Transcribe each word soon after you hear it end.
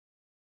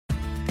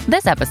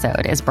This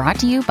episode is brought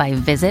to you by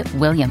Visit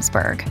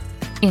Williamsburg.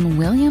 In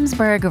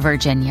Williamsburg,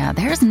 Virginia,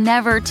 there's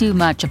never too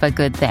much of a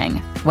good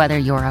thing. Whether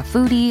you're a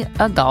foodie,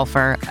 a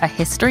golfer, a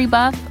history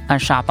buff, a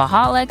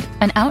shopaholic,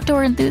 an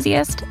outdoor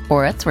enthusiast,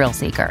 or a thrill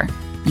seeker,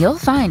 you'll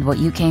find what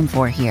you came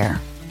for here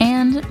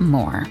and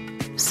more.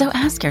 So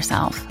ask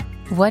yourself,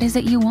 what is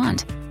it you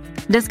want?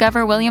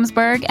 Discover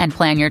Williamsburg and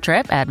plan your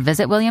trip at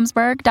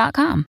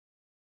visitwilliamsburg.com.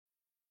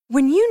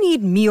 When you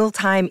need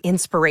mealtime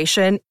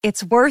inspiration,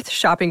 it's worth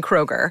shopping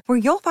Kroger, where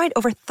you'll find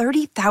over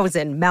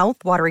 30,000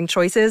 mouth-watering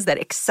choices that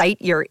excite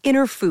your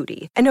inner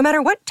foodie. And no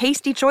matter what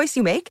tasty choice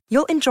you make,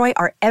 you'll enjoy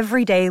our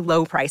everyday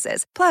low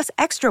prices, plus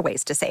extra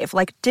ways to save,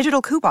 like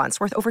digital coupons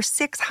worth over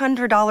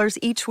 $600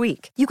 each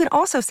week. You can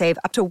also save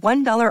up to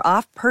 $1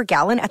 off per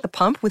gallon at the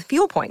pump with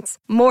fuel points.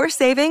 More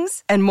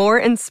savings and more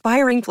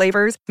inspiring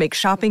flavors make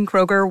shopping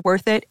Kroger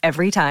worth it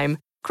every time.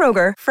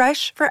 Kroger,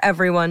 fresh for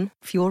everyone.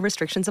 Fuel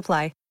restrictions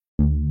apply.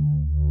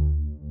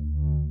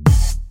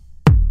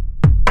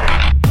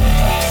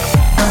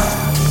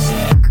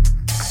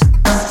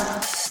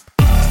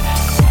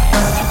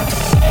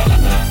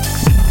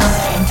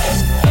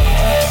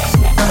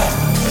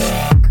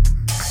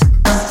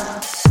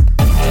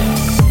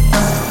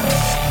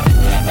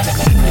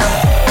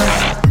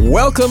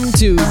 Welcome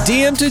to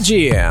DM to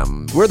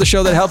GM. We're the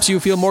show that helps you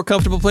feel more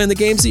comfortable playing the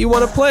games that you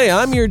want to play.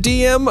 I'm your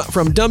DM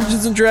from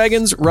Dungeons &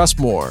 Dragons, Russ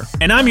Moore.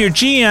 And I'm your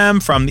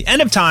GM from The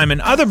End of Time and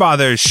Other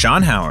Bothers,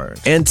 Sean Howard.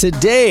 And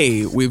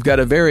today, we've got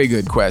a very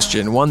good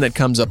question, one that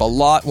comes up a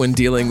lot when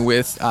dealing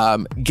with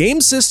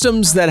game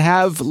systems that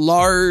have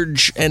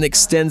large and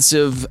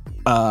extensive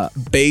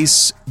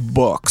base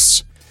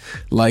books,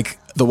 like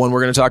the one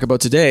we're going to talk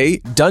about today,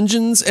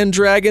 Dungeons &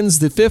 Dragons,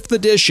 the 5th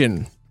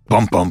edition.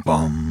 Bum, bum,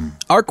 bum.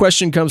 Our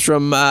question comes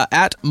from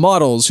at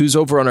Models, who's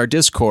over on our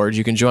Discord.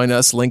 You can join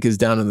us. Link is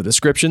down in the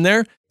description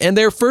there. And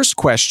their first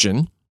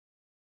question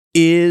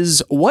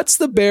is, what's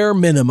the bare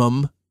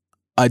minimum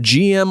a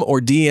GM or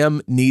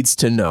DM needs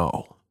to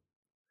know?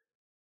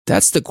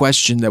 That's the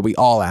question that we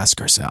all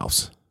ask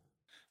ourselves.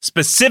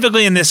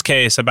 Specifically in this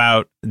case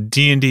about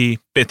D&D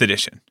 5th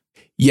edition.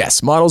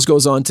 Yes, Models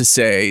goes on to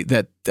say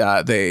that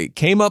they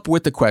came up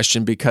with the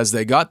question because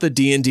they got the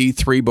D&D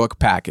 3-book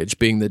package,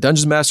 being the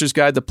Dungeon Master's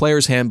Guide, the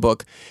Player's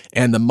Handbook,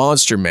 and the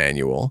Monster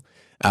Manual.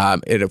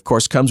 It, of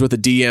course, comes with a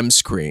DM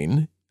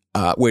screen,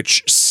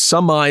 which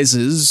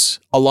summarizes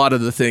a lot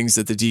of the things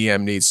that the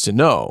DM needs to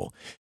know.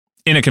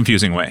 In a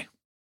confusing way.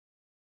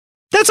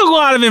 That's a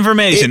lot of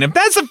information. If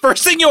that's the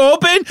first thing you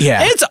open,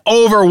 it's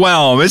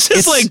overwhelmed. It's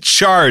just like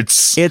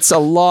charts. It's a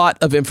lot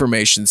of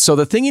information. So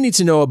the thing you need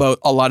to know about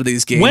a lot of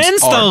these games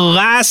When's the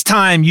last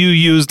time you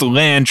used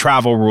land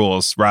travel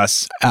rules,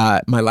 Russ?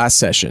 My last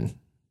session.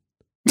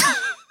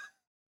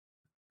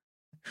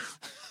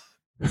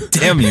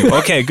 Damn you.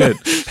 Okay, good.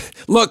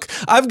 Look,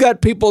 I've got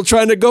people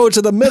trying to go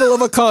to the middle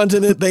of a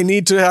continent. They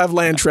need to have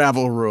land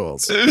travel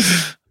rules.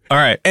 All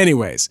right.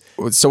 Anyways,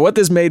 so what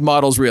this made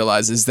Models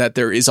realize is that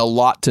there is a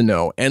lot to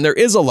know, and there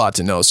is a lot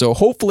to know. So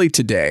hopefully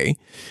today,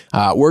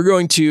 we're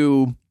going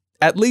to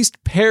at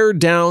least pare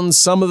down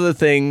some of the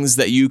things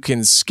that you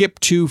can skip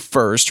to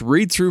first,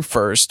 read through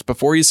first,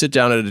 before you sit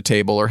down at a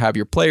table or have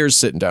your players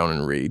sitting down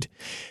and read,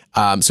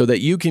 so that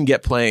you can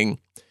get playing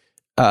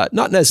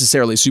not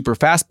necessarily super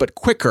fast, but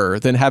quicker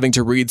than having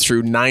to read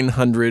through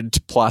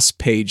 900 plus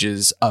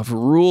pages of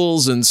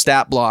rules and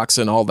stat blocks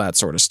and all that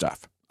sort of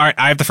stuff. All right.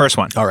 I have the first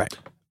one. All right.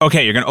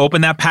 Okay, you're going to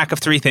open that pack of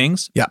 3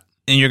 things. Yeah.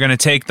 And you're going to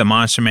take the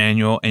Monster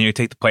Manual, and you're going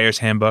to take the Player's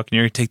Handbook, and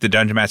you're going to take the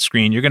Dungeon Master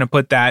screen. You're going to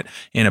put that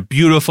in a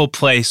beautiful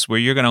place where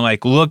you're going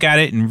to look at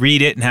it and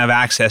read it and have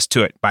access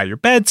to it by your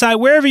bedside,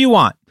 wherever you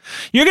want.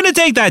 You're going to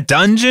take that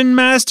Dungeon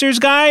Master's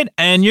Guide,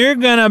 and you're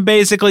going to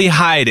basically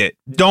hide it.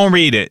 Don't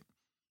read it.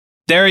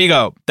 There you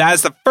go.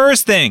 That's the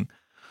first thing.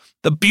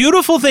 The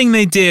beautiful thing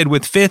they did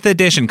with 5th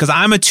edition, because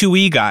I'm a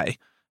 2E guy,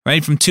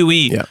 right, from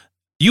 2E. Yeah.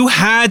 You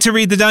had to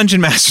read the Dungeon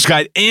Master's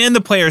Guide and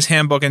the Player's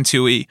Handbook in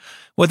 2E.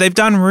 What they've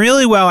done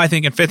really well, I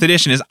think, in 5th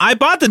edition is I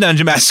bought the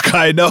Dungeon Master's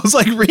Guide and I was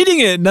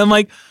reading it and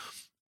I'm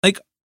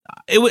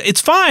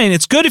it's fine.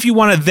 It's good if you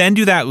want to then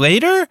do that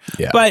later.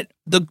 Yeah. But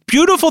the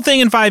beautiful thing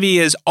in 5e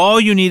is all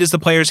you need is the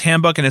Player's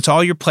Handbook and it's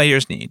all your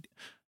players need.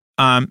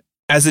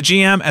 As a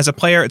GM, as a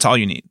player, it's all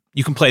you need.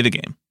 You can play the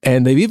game.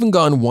 And they've even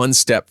gone one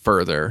step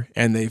further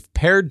and they've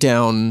pared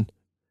down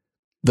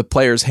the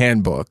Player's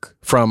Handbook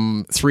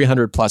from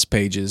 300 plus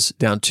pages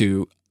down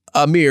to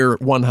a mere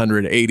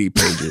 180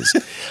 pages.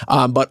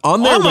 But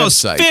on their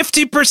almost website,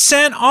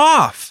 50%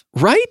 off.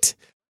 Right?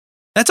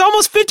 That's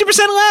almost 50%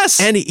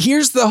 less. And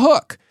here's the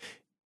hook.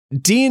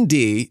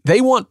 D&D, they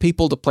want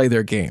people to play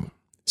their game.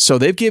 So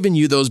they've given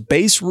you those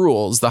base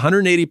rules, the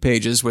 180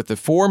 pages with the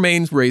 4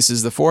 main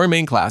races, the 4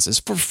 main classes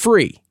for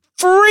free.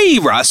 Free,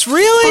 Russ?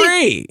 Really?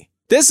 Free.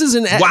 This is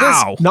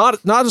not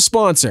a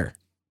sponsor.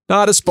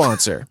 Not a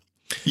sponsor.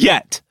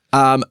 Yet.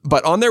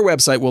 But on their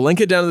website, we'll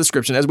link it down in the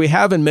description, as we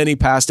have in many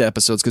past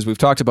episodes, because we've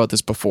talked about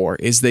this before,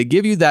 is they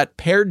give you that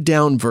pared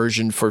down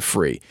version for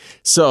free.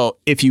 So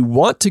if you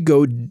want to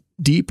go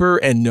deeper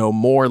and know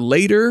more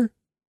later,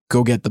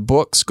 go get the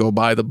books, go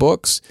buy the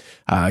books,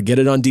 get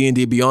it on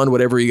D&D Beyond,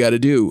 whatever you got to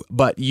do.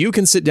 But you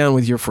can sit down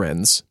with your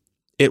friends.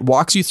 It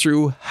walks you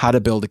through how to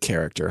build a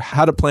character,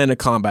 how to plan a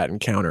combat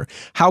encounter,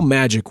 how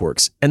magic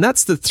works. And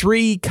that's the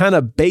 3 kind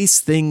of base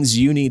things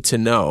you need to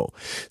know.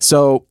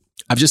 So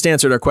I've just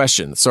answered our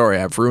question. Sorry,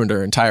 I've ruined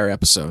our entire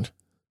episode.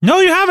 No,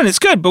 you haven't. It's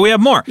good, but we have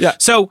more. Yeah.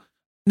 So,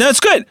 no, it's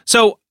good.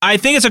 So I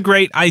think it's a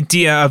great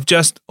idea of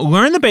just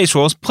learn the base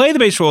rules, play the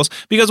base rules,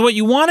 because what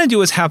you want to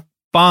do is have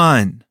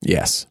fun.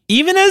 Yes.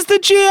 Even as the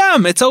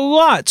GM, it's a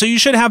lot. So you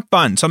should have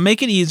fun. So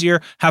make it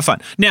easier, have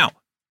fun. Now,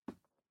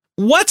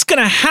 what's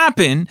going to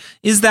happen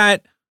is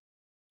that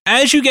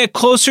as you get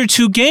closer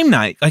to game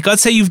night, like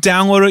let's say you've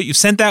downloaded it, you've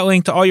sent that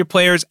link to all your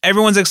players,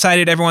 everyone's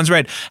excited, everyone's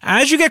ready.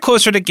 As you get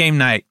closer to game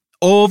night,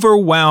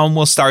 overwhelm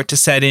will start to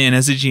set in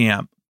as a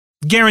GM.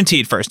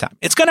 Guaranteed first time.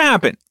 It's going to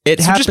happen. It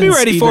so happens just be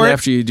ready even for it.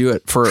 after you do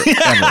it forever.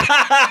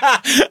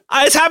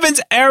 It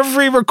happens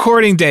every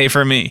recording day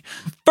for me.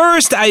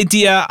 First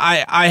idea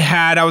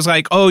I was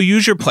like, oh,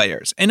 use your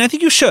players. And I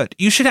think you should.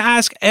 You should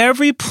ask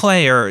every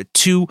player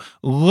to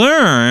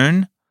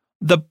learn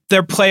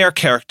their player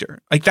character.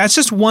 Like that's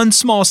just one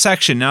small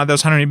section. Now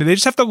those 100, but they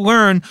just have to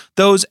learn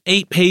those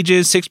 8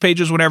 pages, 6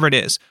 pages, whatever it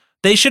is.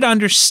 They should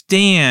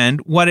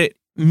understand what it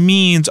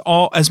means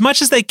all as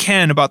much as they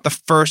can about the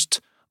first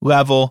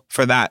level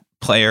for that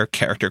player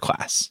character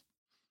class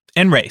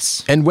and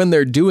race. And when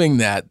they're doing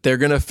that, they're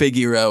going to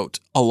figure out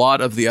a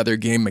lot of the other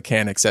game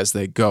mechanics as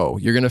they go.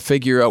 You're going to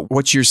figure out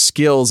what your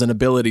skills and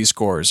ability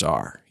scores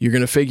are. You're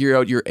going to figure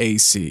out your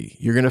AC.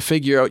 You're going to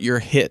figure out your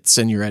hits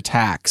and your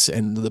attacks.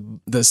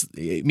 And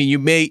you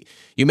may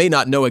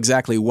not know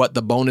exactly what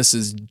the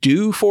bonuses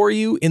do for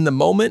you in the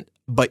moment,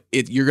 but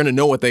you're going to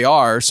know what they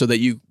are so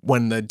that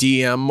when the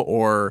DM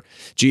or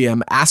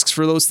GM asks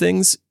for those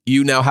things,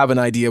 you now have an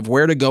idea of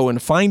where to go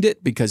and find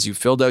it because you've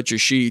filled out your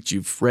sheet,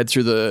 you've read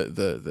through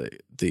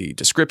the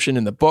description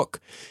in the book,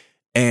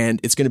 and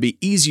it's going to be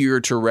easier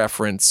to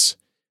reference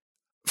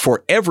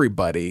for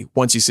everybody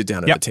once you sit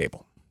down at the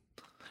table.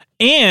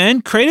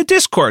 And create a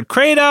Discord,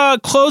 create a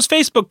closed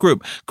Facebook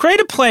group, create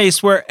a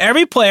place where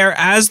every player,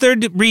 as they're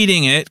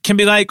reading it, can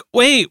be like,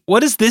 wait, what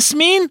does this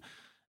mean?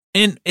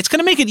 And it's going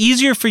to make it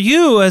easier for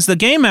you as the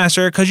game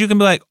master because you can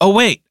be like, oh,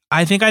 wait,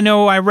 I think I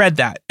know I read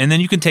that. And then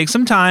you can take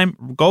some time,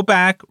 go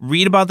back,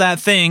 read about that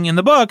thing in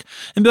the book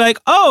and be like,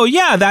 oh,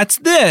 yeah, that's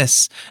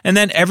this. And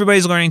then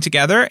everybody's learning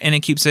together and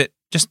it keeps it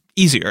just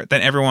easier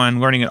than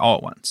everyone learning it all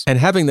at once. And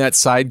having that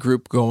side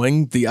group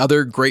going, the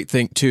other great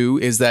thing, too,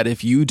 is that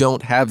if you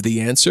don't have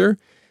the answer,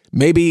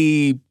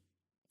 maybe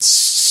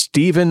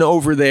Stephen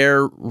over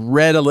there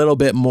read a little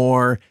bit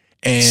more.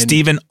 And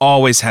Stephen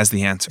always has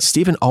the answer.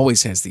 Stephen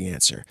always has the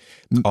answer.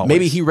 Always.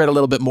 Maybe he read a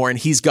little bit more and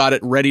he's got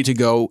it ready to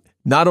go.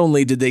 Not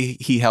only did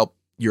he help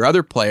your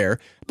other player,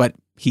 but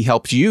he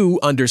helped you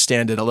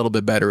understand it a little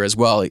bit better as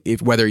well,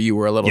 whether you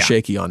were a little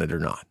shaky on it or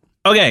not.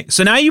 Okay,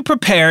 so now you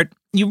prepared.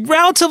 You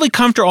relatively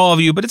comfortable, all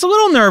of you, but it's a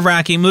little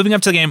nerve-wracking moving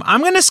up to the game.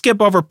 I'm going to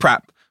skip over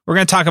prep. We're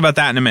going to talk about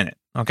that in a minute,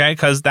 okay?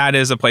 Because that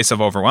is a place of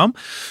overwhelm.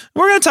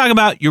 We're going to talk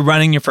about you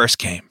running your first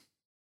game.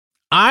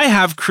 I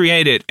have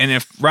created, and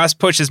if Russ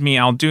pushes me,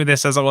 I'll do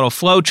this as a little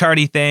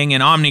flowcharty thing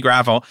in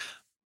OmniGraffle,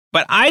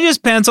 but I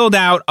just penciled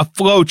out a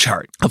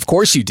flowchart. Of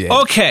course you did.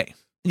 Okay.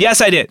 Yes,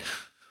 I did.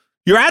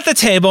 You're at the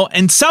table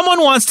and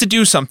someone wants to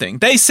do something.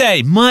 They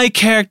say, my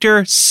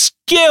character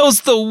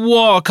scales the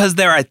wall because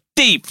they're a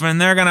thief and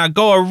they're going to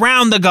go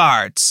around the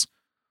guards.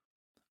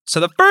 So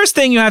the first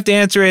thing you have to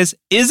answer is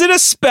it a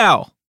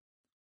spell?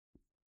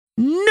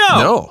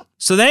 No.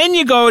 So then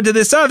you go to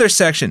this other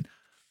section.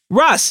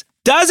 Russ,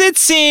 does it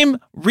seem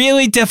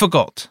really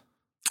difficult?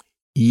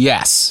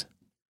 Yes.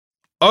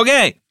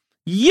 Okay.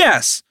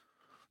 Yes.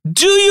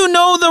 Do you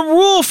know the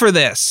rule for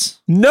this?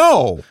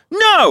 No.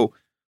 No.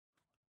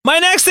 My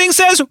next thing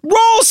says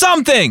roll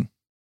something.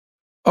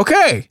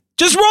 Okay.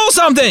 Just roll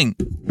something.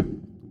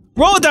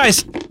 Roll a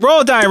dice.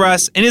 Roll a die,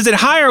 Russ. And is it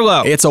high or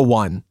low? It's a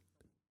 1.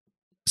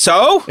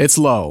 So? It's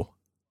low.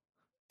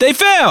 They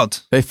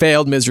failed. They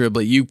failed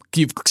miserably. You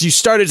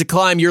started to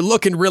climb. You're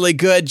looking really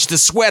good. The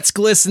sweat's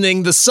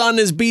glistening. The sun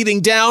is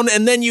beating down.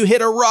 And then you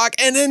hit a rock.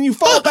 And then you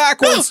fall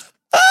backwards.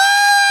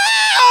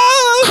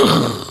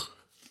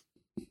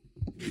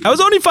 I was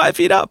only 5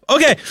 feet up.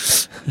 Okay.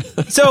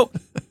 So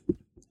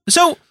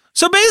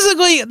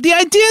basically, the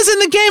ideas in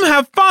the game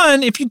have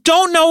fun. If you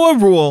don't know a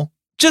rule,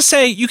 just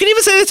say, you can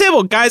even say to the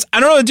table, guys, I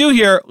don't know what to do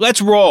here.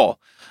 Let's roll.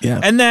 Yeah.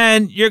 And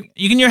then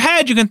in your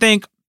head, you can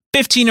think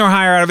 15 or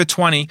higher out of a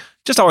 20.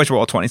 Just always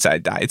roll a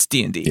 20-sided die. It's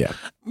D&D. Yeah.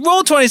 Roll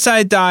a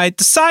 20-sided die,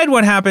 decide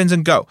what happens,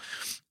 and go.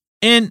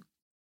 And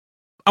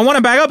I want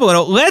to back up a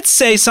little. Let's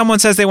say someone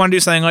says they want to do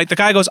something like the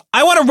guy goes,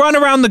 I want to run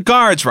around the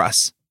guards,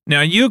 Russ.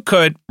 Now,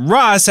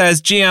 Russ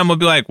as GM would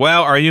be like,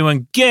 well, are you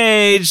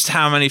engaged?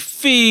 How many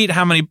feet?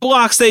 How many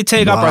blocks they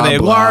take up? Are they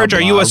large?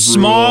 Are you a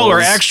small or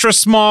extra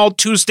small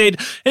 2-stage?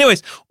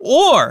 Anyways,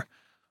 or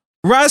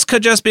Russ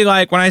could just be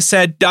like, when I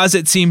said, does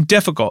it seem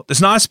difficult?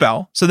 It's not a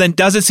spell. So then,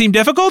 does it seem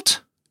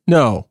difficult?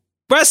 No.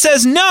 Russ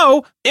says,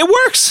 no, it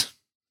works.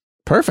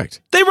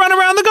 Perfect. They run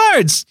around the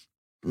guards.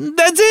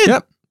 That's it.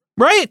 Yep.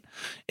 right?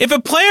 If a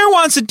player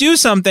wants to do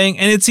something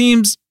and it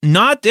seems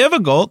not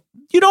difficult,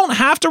 you don't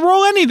have to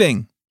roll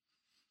anything.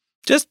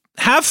 Just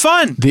have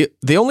fun.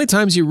 The only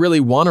times you really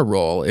want to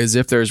roll is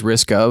if there's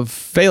risk of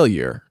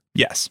failure.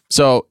 Yes.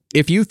 So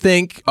if you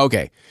think,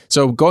 okay,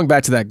 so going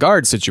back to that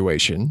guard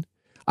situation,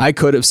 I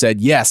could have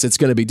said, yes, it's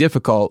going to be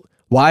difficult.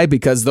 Why?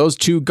 Because those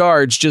 2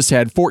 guards just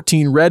had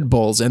 14 Red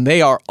Bulls and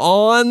they're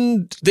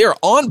on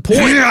point.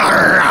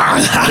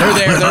 They're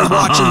there, they're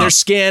watching, they're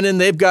scanning,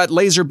 they've got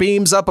laser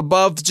beams up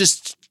above,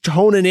 just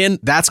honing in.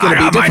 That's going to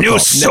be difficult. I got my new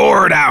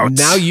sword out.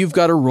 Now you've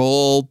got to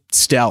roll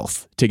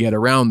stealth to get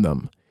around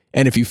them.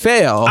 And if you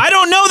fail... I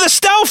don't know the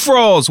stealth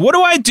rolls. What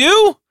do I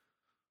do?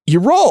 You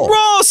roll.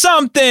 Roll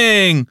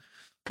something.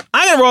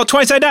 I'm going to roll a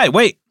 20-sided die.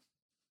 Wait.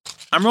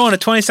 I'm rolling a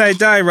 20-sided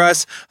die,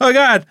 Russ. Oh,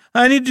 God.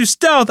 I need to do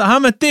stealth.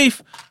 I'm a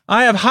thief.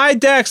 I have high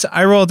dex.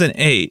 I rolled an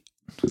 8.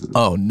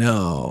 Oh,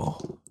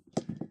 no.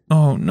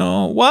 Oh,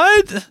 no.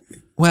 What?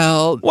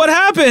 Well... What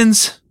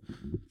happens?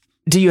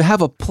 Do you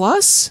have a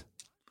plus?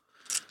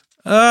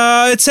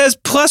 It says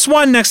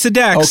 +1 next to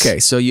dex. Okay,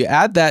 so you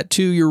add that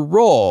to your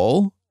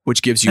roll,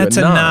 which gives you That's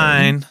a 9. a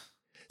 9.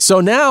 So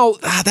now,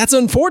 that's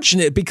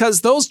unfortunate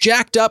because those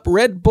jacked up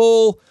Red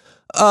Bull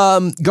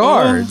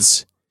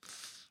guards,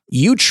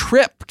 you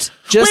tripped.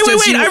 Wait,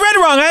 I read it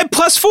wrong. I had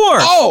 +4.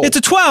 Oh. It's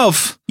a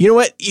 12. You know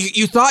what?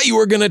 You thought you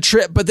were going to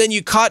trip, but then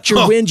you caught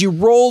your wind. You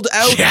rolled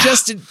out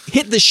just to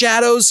hit the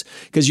shadows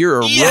because you're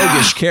a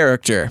roguish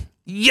character.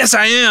 Yes,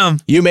 I am.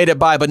 You made it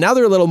by, but now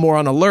they're a little more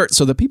on alert.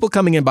 So the people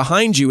coming in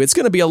behind you, it's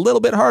going to be a little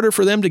bit harder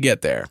for them to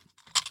get there.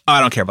 Oh, I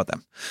don't care about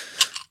them.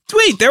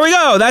 Sweet. There we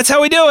go. That's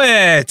how we do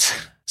it.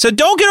 So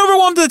don't get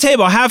overwhelmed at the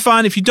table. Have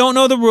fun. If you don't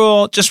know the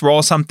rule, just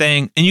roll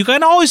something. And you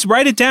can always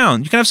write it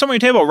down. You can have someone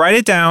at your table, write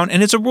it down,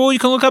 and it's a rule you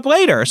can look up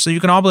later. So you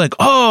can all be like,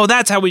 oh,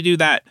 that's how we do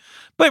that.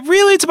 But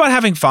really, it's about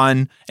having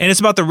fun, and it's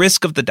about the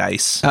risk of the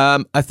dice.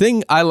 A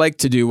thing I liked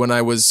to do when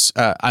I was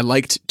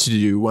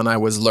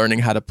learning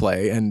how to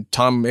play, and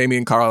Tom, Amy,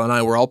 and Carl and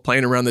I were all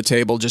playing around the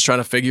table, just trying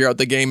to figure out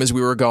the game as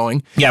we were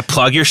going. Yeah,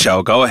 plug your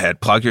show. Go ahead,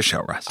 plug your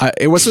show, Russ.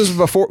 This was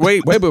before,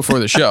 way before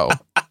the show.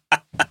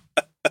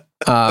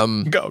 Go.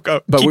 But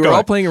Keep we were going.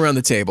 all playing around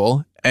the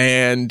table,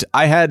 and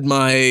I had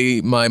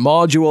my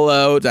module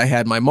out. I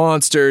had my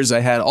monsters. I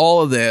had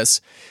all of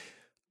this.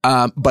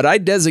 But I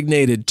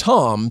designated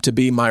Tom to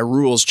be my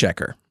rules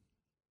checker.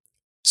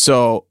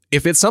 So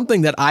if it's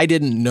something that I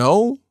didn't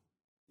know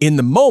in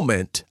the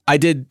moment, I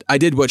did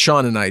what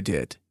Sean and I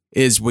did.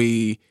 Is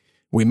we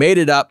made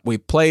it up, we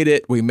played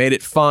it, we made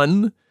it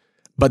fun.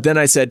 But then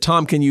I said,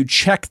 Tom, can you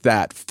check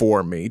that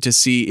for me to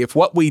see if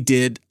what we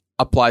did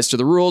applies to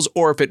the rules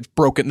or if it's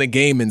broken the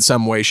game in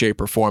some way, shape,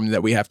 or form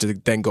that we have to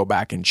then go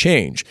back and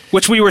change.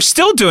 Which we were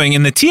still doing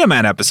in the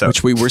Tiamat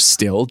episode.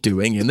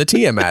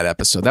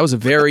 That was a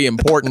very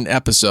important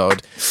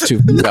episode to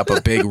hook up a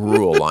big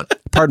rule on.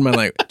 Pardon my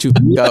language. To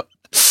hook up.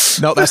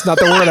 No, that's not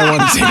the word I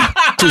wanted to say.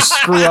 To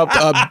screw up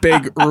a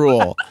big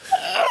rule.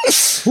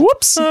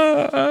 Whoops.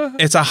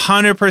 It's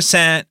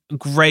 100%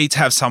 great to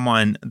have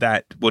someone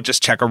that will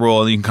just check a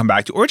rule and you can come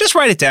back to, or just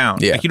write it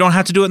down. Yeah. Like you don't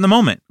have to do it in the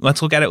moment.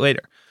 Let's look at it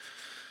later.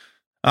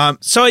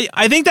 So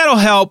I think that'll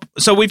help.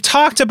 So we've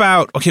talked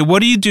about, okay, what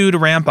do you do to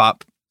ramp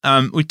up?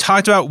 We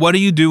talked about what do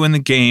you do in the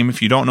game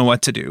if you don't know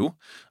what to do.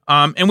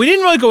 And we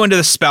didn't really go into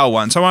the spell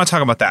one, so I want to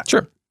talk about that.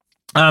 Sure.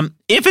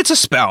 If it's a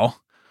spell,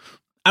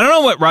 I don't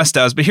know what Russ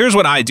does, but here's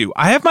what I do.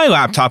 I have my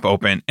laptop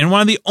open, and one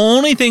of the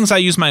only things I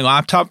use my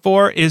laptop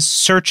for is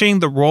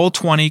searching the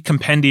Roll20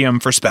 compendium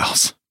for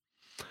spells.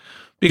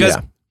 Because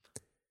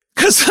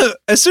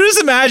as soon as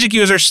the magic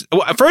users,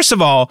 first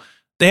of all,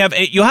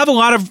 you'll have a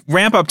lot of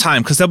ramp up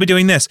time because they'll be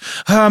doing this.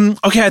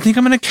 Okay, I think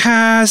I'm going to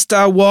cast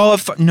Wall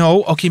of...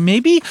 No, okay,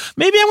 maybe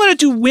I'm going to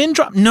do Wind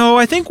Drop. No,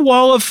 I think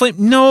Wall of Flame.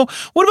 No,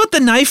 what about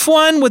the knife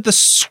one with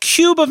the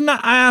cube of...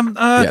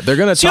 they're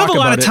going to talk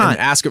about it time. And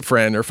ask a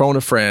friend or phone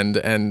a friend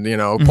and,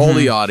 poll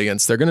the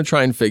audience. They're going to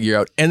try and figure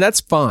out... And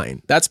that's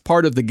fine. That's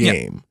part of the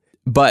game. Yeah.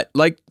 But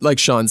like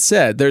Sean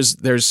said, there's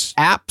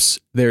apps,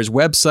 there's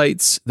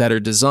websites that are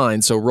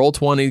designed. So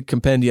Roll20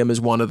 Compendium is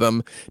one of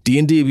them.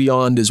 D&D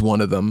Beyond is one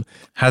of them.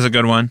 Has a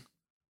good one.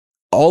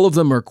 All of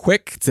them are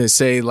quick to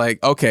say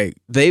like, okay,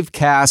 they've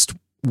cast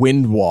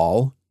Wind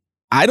Wall.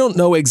 I don't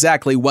know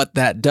exactly what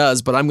that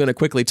does, but I'm going to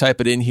quickly type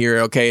it in here.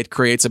 Okay, it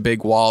creates a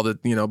big wall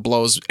that,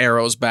 blows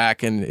arrows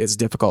back and it's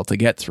difficult to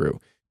get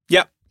through.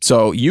 Yep.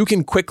 So you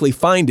can quickly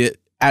find it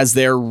as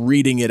they're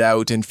reading it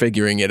out and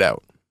figuring it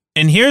out.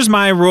 And here's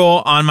my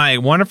rule on my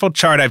wonderful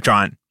chart I've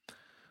drawn.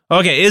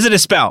 Okay, is it a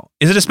spell?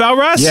 Is it a spell,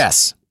 Russ?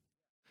 Yes.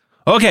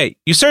 Okay,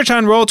 you search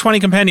on Roll20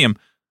 Compendium.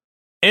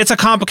 It's a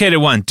complicated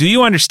one. Do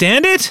you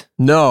understand it?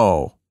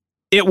 No.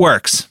 It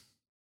works.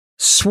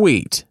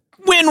 Sweet.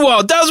 Wind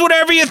Wall does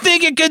whatever you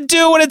think it could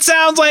do when it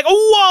sounds like a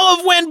wall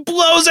of wind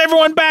blows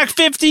everyone back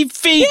 50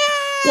 feet.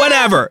 Yeah.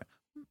 Whatever.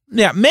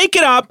 Yeah, make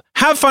it up,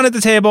 have fun at the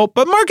table,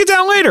 but mark it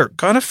down later.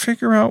 Gotta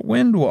figure out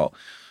Wind Wall.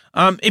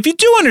 If you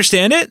do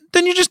understand it,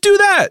 then you just do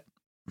that.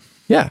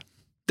 Yeah.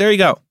 There you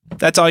go.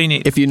 That's all you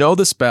need. If you know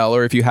the spell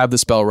or if you have the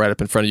spell right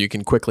up in front of you, you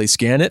can quickly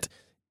scan it.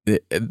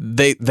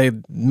 they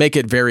make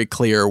it very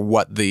clear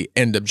what the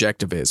end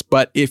objective is.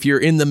 But if you're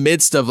in the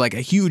midst of like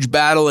a huge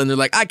battle and they're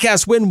like, I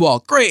cast Wind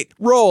Wall, great,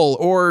 roll,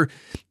 or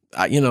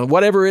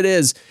whatever it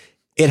is,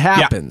 it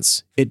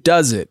happens. Yeah. It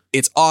does it.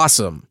 It's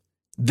awesome.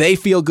 They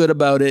feel good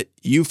about it.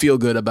 You feel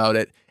good about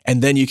it.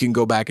 And then you can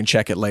go back and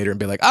check it later and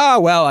be like,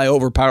 well, I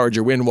overpowered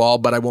your Wind Wall,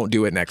 but I won't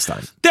do it next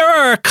time. There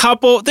are a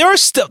couple,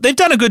 they've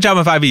done a good job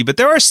of 5e, but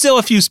there are still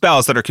a few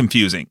spells that are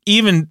confusing,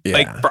 even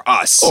like for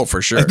us. Oh,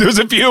 for sure. Like, there's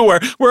a few where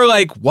we're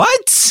like,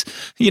 what?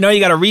 You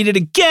got to read it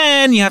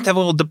again. You have to have a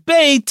little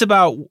debate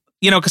about,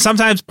 because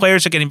sometimes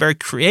players are getting very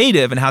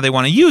creative in how they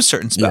want to use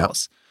certain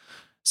spells. Yeah.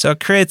 So it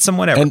creates some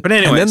whatever. But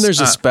anyways. And then there's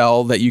a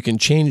spell that you can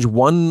change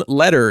one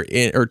letter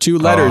or two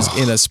letters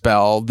in a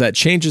spell that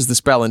changes the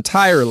spell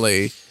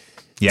entirely.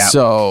 Yeah.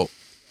 So,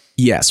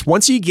 yes,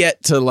 once you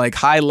get to like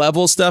high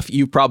level stuff,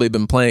 you've probably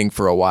been playing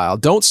for a while.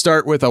 Don't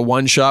start with a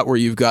one shot where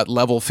you've got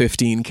level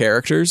 15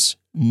 characters.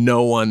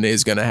 No one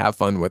is going to have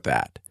fun with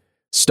that.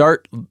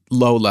 Start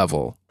low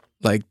level.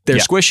 Like they're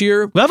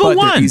squishier, level but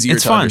 1, they're easier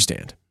it's to fun.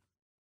 understand.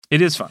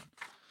 It is fun.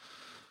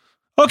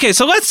 Okay,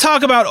 so let's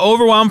talk about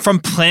overwhelm from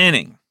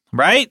planning.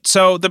 Right?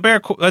 So the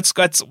bear, let's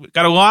got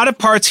a lot of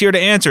parts here to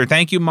answer.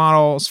 Thank you,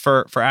 models,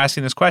 for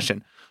asking this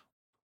question.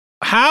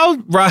 How,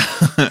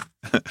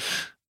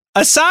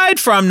 aside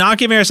from not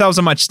giving ourselves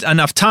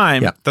enough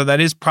time, though that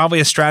is probably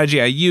a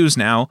strategy I use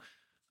now,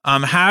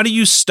 how do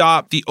you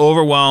stop the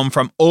overwhelm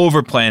from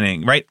over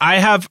planning? Right?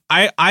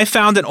 I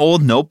found an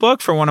old notebook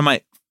for one of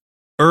my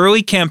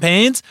early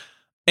campaigns,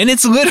 and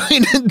it's literally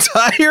an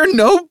entire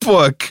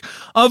notebook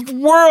of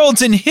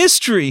worlds and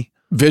history.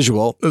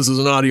 Visual. This is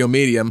an audio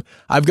medium.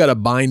 I've got a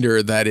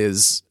binder that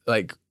is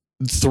like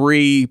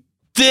 3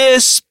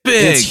 this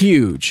big. It's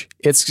huge.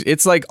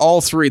 It's like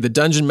all 3, the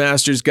Dungeon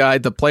Master's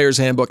Guide, the Player's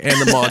Handbook, and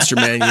the Monster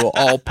Manual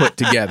all put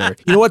together.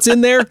 You know what's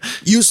in there?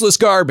 Useless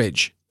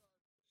garbage.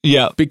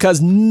 Yeah.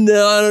 Because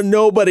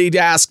nobody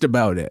asked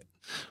about it.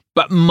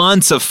 But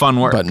months of fun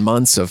work.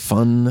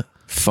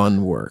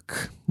 Fun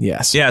work.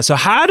 Yes. Yeah. So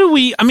how do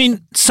we,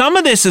 some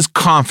of this is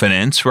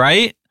confidence,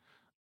 right?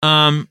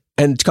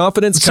 And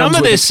confidence comes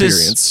with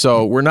experience.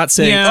 So we're not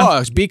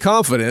saying, be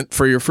confident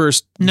for your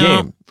first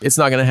game. It's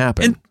not going to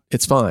happen.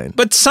 It's fine.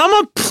 But some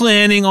of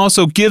planning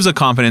also gives a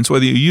confidence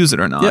whether you use it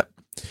or not.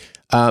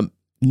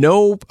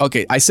 Yep.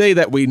 Okay. I say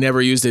that we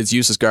never used it. It's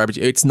useless garbage.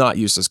 It's not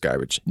useless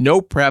garbage.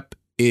 No prep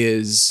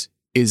is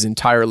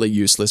entirely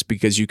useless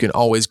because you can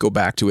always go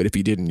back to it if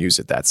you didn't use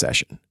it that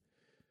session.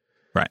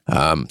 Right.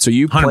 So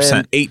you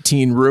plan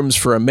 18 rooms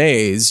for a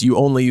maze. You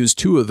only use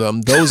 2 of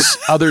them. Those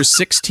other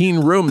 16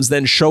 rooms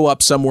then show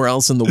up somewhere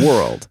else in the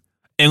world.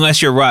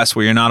 Unless you're Russ,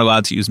 where you're not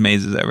allowed to use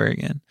mazes ever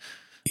again.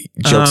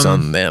 Joke's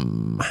on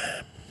them.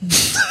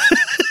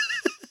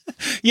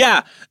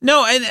 Yeah.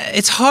 No, and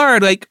it's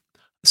hard. Like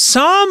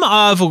some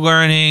of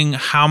learning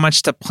how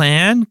much to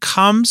plan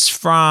comes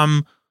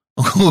from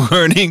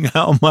learning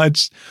how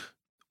much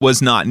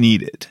was not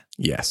needed.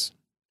 Yes.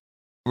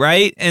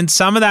 Right? And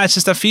some of that's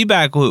just a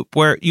feedback loop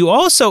where you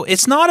also,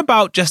 it's not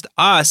about just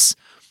us.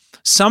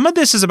 Some of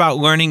this is about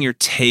learning your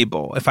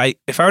table. If I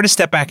were to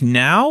step back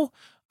now,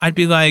 I'd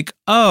be like,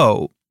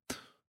 there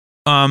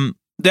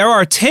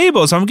are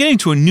tables. I'm getting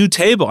to a new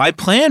table. I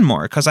plan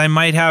more because I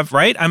might have,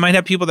 right? I might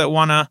have people that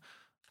want to,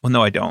 well,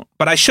 no, I don't,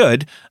 but I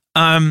should.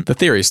 The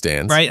theory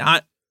stands.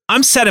 Right?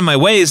 I'm set in my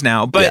ways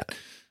now, but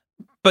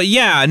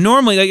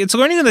normally like it's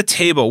learning on the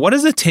table. What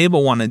does the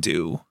table want to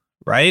do?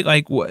 Right?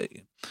 Like what?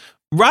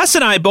 Russ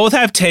and I both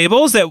have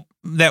tables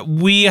that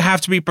we have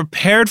to be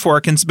prepared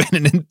for can spend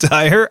an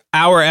entire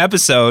hour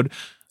episode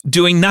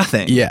doing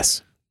nothing.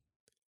 Yes.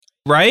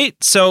 Right?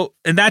 So,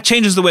 and that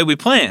changes the way we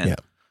plan. Yeah.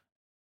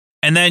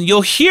 And then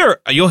you'll hear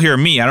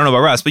me, I don't know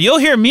about Russ, but you'll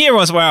hear me every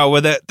once in a while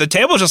where the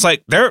table's just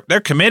like, they're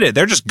committed.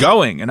 They're just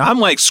going. And I'm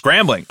like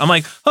scrambling. I'm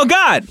like, oh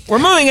God, we're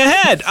moving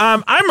ahead.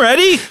 I'm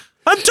ready.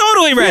 I'm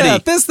totally ready. Yeah,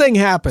 this thing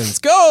happens.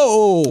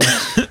 Go.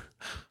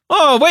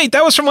 Oh, wait,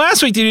 that was from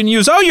last week you didn't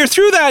use. Oh, you're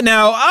through that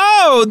now.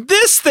 Oh,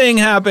 this thing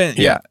happened.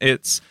 Yeah.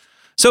 It's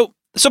so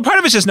part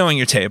of it's just knowing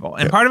your table.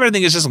 And part of it, I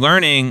think, is just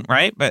learning,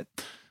 right? But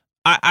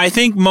I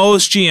think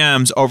most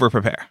GMs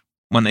over-prepare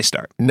when they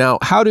start. Now,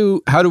 how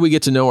do we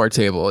get to know our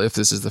table if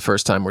this is the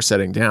first time we're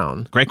setting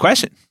down? Great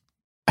question.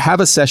 Have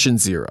a session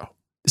 0.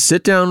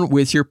 Sit down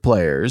with your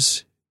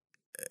players.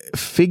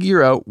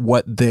 Figure out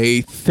what they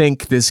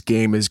think this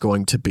game is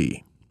going to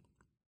be.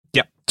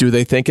 Do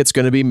they think it's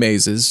going to be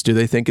mazes? Do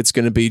they think it's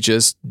going to be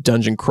just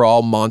dungeon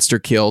crawl, monster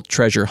kill,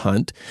 treasure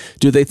hunt?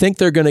 Do they think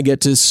they're going to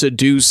get to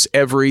seduce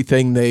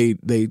everything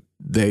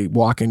they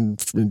walk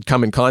and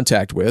come in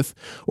contact with?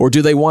 Or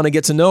do they want to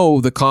get to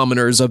know the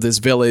commoners of this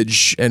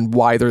village and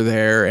why they're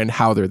there and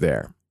how they're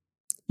there?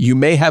 You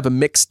may have a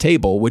mixed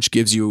table, which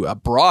gives you a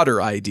broader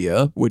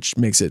idea, which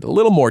makes it a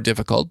little more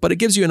difficult, but it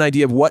gives you an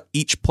idea of what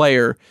each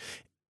player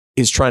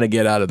is trying to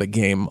get out of the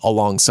game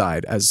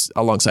alongside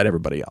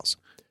everybody else.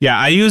 Yeah,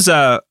 I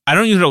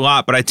don't use it a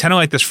lot, but I tend to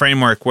like this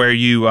framework where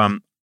you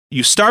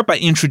start by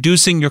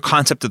introducing your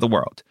concept of the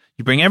world.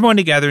 You bring everyone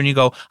together and you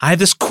go, I have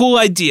this cool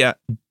idea.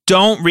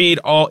 Don't read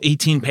all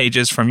 18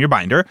 pages from your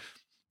binder.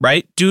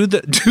 right? Do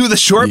the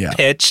short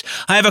pitch.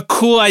 I have a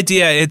cool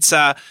idea.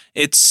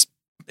 It's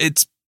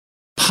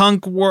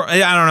punk world.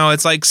 I don't know.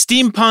 It's like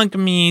steampunk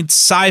meets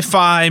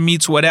sci-fi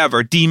meets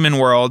whatever, demon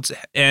worlds,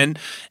 and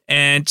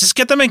just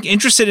get them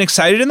interested and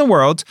excited in the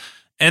world.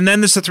 And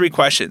then there's the 3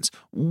 questions.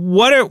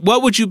 What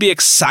would you be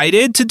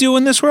excited to do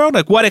in this world?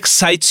 Like, what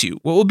excites you?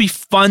 What would be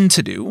fun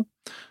to do?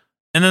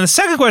 And then the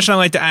second question I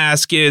like to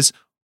ask is,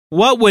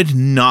 what would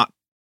not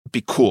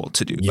be cool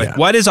to do? Like,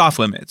 what is off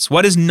limits?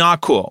 What is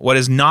not cool? What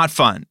is not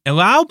fun?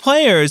 Allow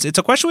players, it's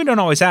a question we don't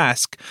always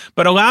ask,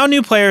 but allow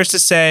new players to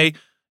say,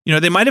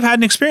 they might have had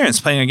an experience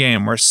playing a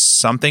game where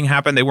something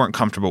happened they weren't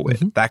comfortable with.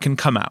 Mm-hmm. That can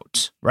come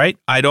out, right?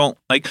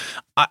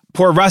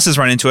 Poor Russ has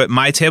run into it.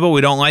 My table,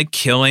 we don't like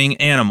killing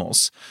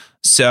animals.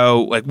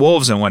 So, like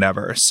wolves and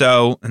whatever.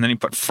 So, and then he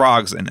put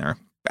frogs in there,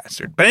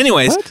 bastard. But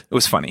anyways, It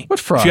was funny. What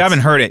frogs? If you haven't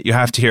heard it, you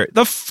have to hear it.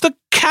 The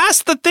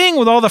thing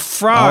with all the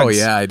frogs. Oh,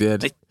 yeah, I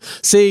did.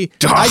 See,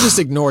 I just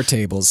ignore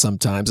tables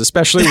sometimes,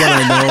 especially when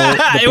I know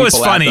the people it was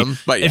funny. At them.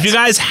 But yes. If you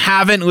guys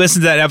haven't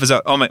listened to that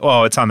episode,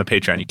 it's on the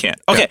Patreon. You can't.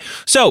 Okay,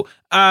 so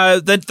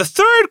the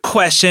third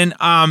question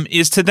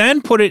is to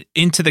then put it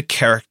into the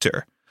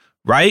character,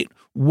 right?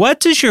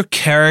 What does your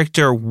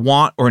character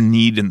want or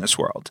need in this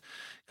world?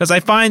 Because I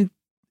find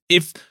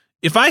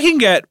if I can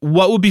get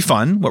what would be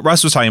fun, what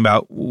Russ was talking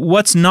about,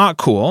 what's not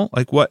cool,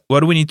 like what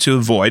do we need to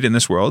avoid in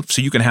this world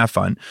so you can have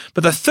fun?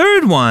 But the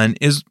third one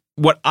is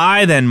what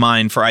I then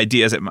mine for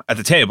ideas at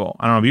the table.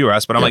 I don't know if you,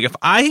 Russ, but I'm like, if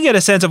I can get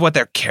a sense of what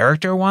their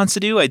character wants to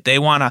do, like they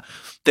want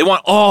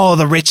all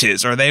the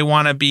riches, or they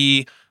want to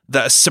be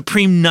the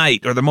supreme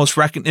knight, or the most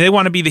they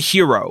want to be the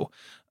hero,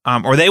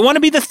 or they want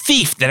to be the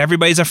thief that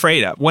everybody's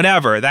afraid of,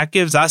 whatever. That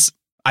gives us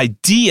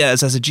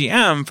ideas as a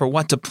GM for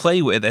what to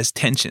play with as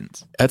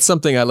tensions. That's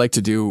something I like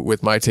to do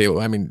with my table.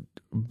 I mean,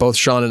 both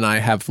Sean and I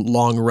have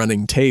long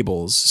running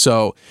tables.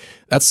 So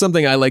that's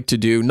something I like to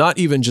do, not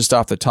even just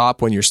off the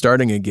top when you're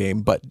starting a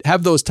game, but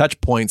have those touch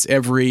points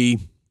every,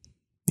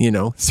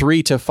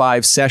 3 to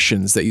 5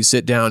 sessions that you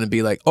sit down and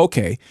be like,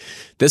 okay,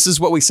 this is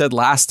what we said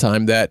last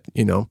time that,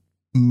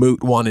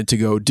 Moot wanted to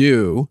go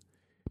do.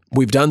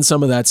 We've done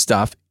some of that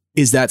stuff.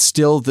 Is that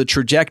still the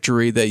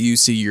trajectory that you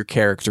see your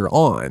character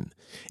on?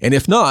 And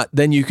if not,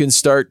 then you can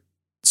start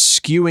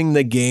skewing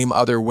the game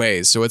other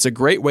ways. So it's a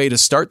great way to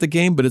start the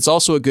game, but it's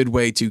also a good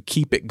way to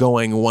keep it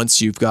going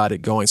once you've got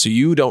it going. So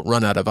you don't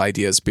run out of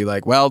ideas. Be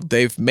like, well,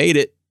 they've made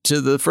it to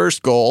the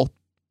first goal,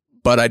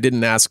 but I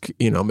didn't ask,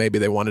 maybe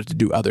they wanted to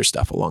do other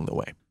stuff along the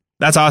way.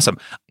 That's awesome.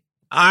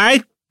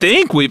 I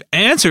think we've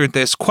answered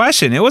this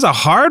question. It was a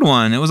hard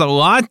one. It was a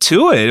lot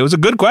to it. It was a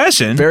good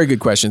question. Very good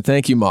question.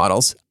 Thank you,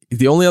 Models.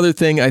 The only other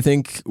thing I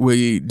think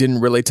we didn't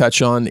really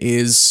touch on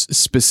is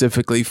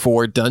specifically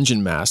for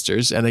Dungeon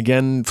Masters. And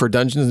again, for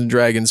Dungeons &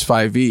 Dragons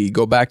 5e,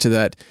 go back to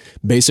that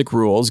basic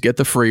rules, get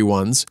the free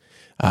ones,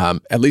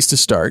 at least to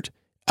start.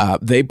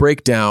 They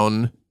break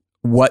down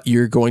what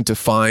you're going to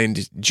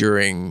find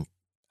during,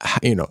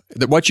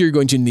 what you're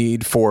going to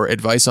need for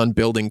advice on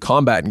building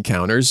combat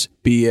encounters,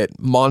 be it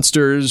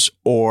monsters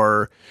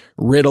or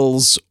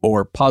riddles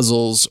or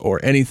puzzles or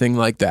anything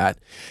like that.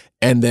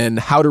 And then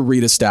how to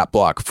read a stat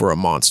block for a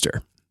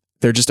monster.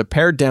 They're just a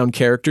pared down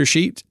character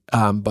sheet,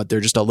 but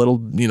they're just a little,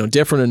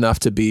 different enough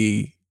to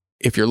be,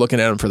 if you're looking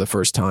at them for the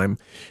first time,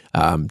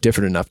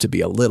 different enough to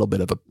be a little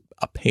bit of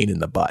a pain in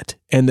the butt.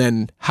 And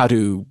then how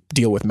to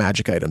deal with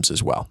magic items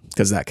as well,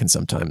 because that can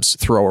sometimes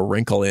throw a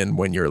wrinkle in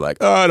when you're like,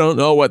 oh, I don't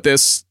know what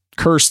this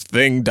cursed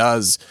thing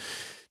does.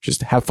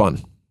 Just have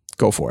fun.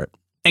 Go for it.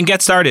 And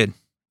get started.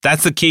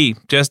 That's the key.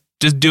 Just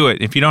do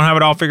it. If you don't have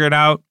it all figured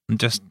out,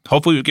 just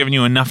hopefully we've given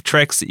you enough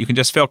tricks that you can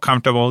just feel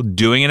comfortable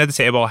doing it at the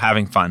table,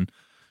 having fun.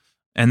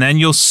 And then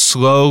you'll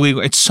slowly,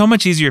 it's so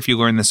much easier if you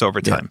learn this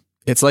over time.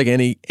 Yeah. It's like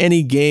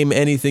any game,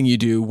 anything you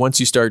do, once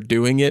you start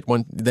doing it,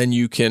 then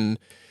you can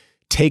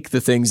take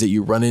the things that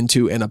you run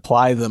into and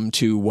apply them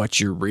to what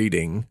you're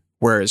reading.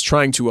 Whereas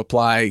trying to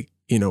apply,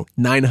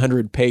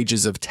 900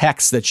 pages of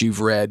text that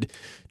you've read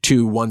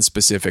to one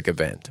specific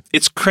event.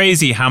 It's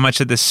crazy how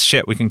much of this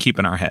shit we can keep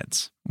in our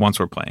heads once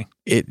we're playing.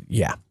 It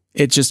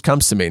just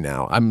comes to me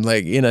now. I'm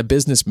like in a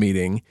business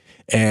meeting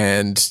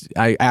and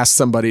I ask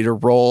somebody to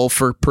roll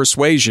for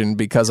persuasion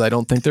because I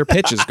don't think their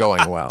pitch is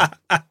going well.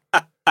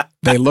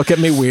 They look at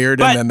me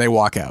weird and then they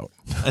walk out.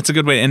 That's a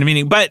good way to end a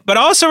meeting. But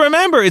also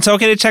remember, it's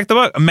okay to check the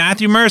book.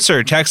 Matthew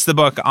Mercer checks the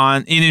book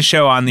in his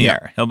show on the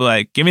air. He'll be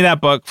like, give me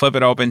that book, flip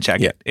it open, check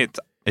it.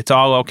 It's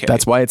all okay.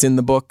 That's why it's in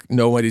the book.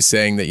 Nobody's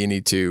saying that you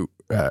need to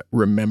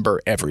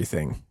remember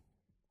everything.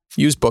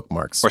 Use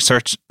bookmarks. Or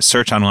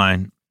search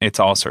online. It's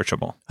all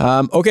searchable.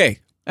 Okay.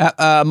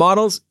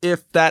 Models,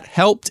 if that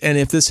helped and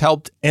if this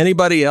helped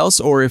anybody else,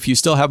 or if you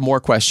still have more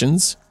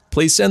questions,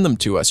 please send them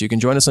to us. You can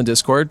join us on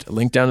Discord,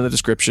 link down in the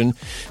description,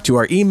 to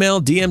our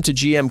email,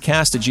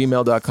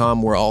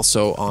 dm2gmcast@gmail.com. We're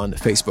also on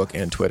Facebook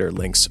and Twitter.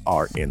 Links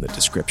are in the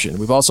description.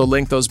 We've also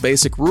linked those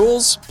basic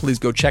rules. Please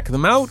go check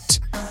them out.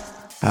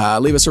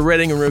 Leave us a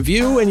rating and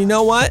review. And you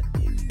know what?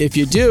 If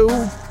you do,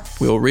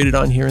 we'll read it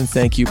on here and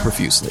thank you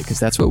profusely, because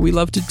that's what we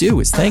love to do,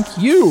 is thank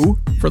you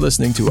for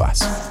listening to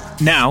us.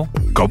 Now,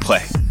 go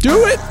play.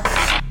 Do it!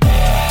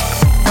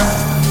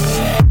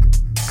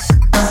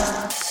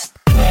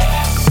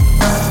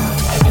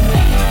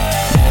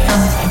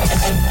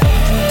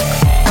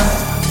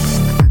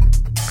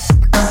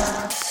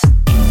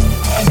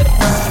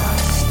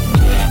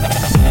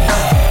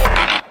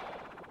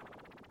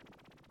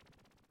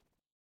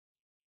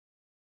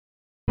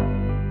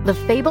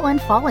 the Fable and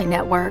Folly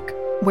Network,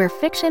 where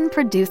fiction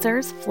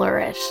producers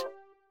flourish.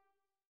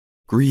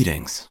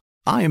 Greetings.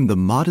 I am the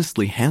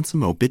modestly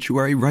handsome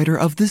obituary writer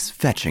of this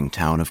fetching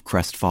town of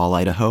Crestfall,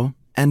 Idaho,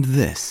 and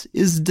this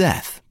is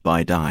Death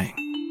by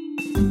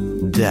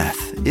Dying.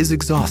 Death is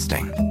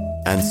exhausting,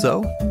 and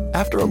so,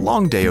 after a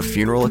long day of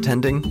funeral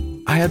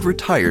attending, I had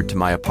retired to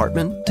my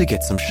apartment to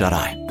get some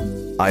shut-eye.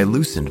 I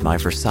loosened my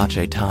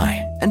Versace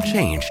tie and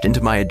changed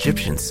into my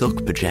Egyptian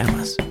silk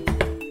pajamas.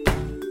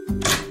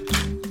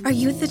 Are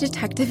you the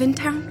detective in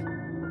town?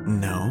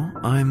 No,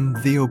 I'm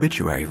the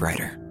obituary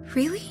writer.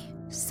 Really?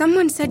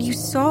 Someone said you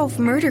solve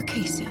murder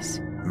cases.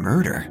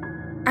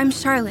 Murder? I'm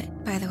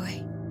Charlotte, by the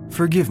way.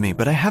 Forgive me,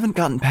 but I haven't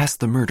gotten past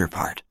the murder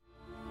part.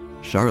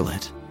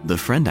 Charlotte, the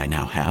friend I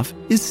now have,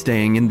 is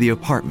staying in the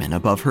apartment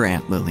above her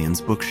Aunt Lillian's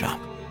bookshop.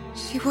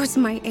 She was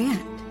my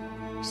aunt.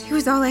 She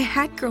was all I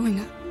had growing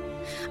up.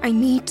 I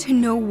need to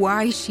know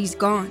why she's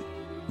gone.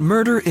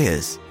 Murder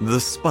is the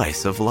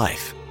spice of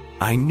life.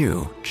 I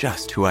knew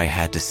just who I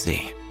had to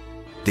see.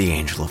 The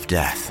Angel of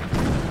Death.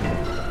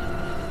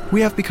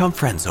 We have become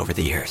friends over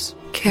the years.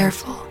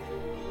 Careful.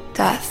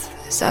 Death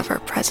is ever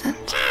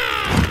present.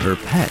 Her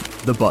pet,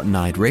 the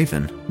button-eyed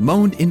raven,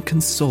 moaned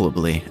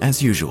inconsolably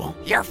as usual.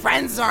 Your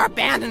friends are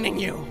abandoning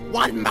you,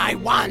 one by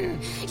one.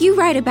 You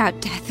write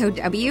about death,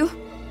 OW.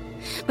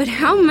 But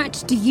how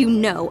much do you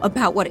know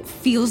about what it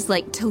feels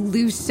like to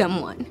lose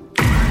someone?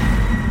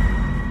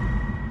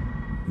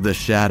 The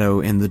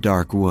shadow in the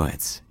dark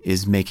woods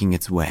is making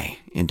its way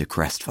into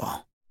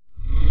Crestfall.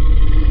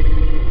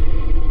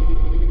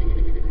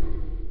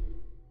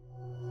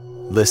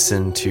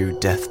 Listen to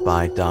Death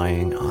by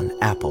Dying on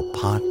Apple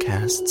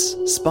Podcasts,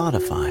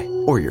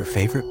 Spotify, or your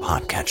favorite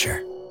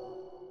podcatcher.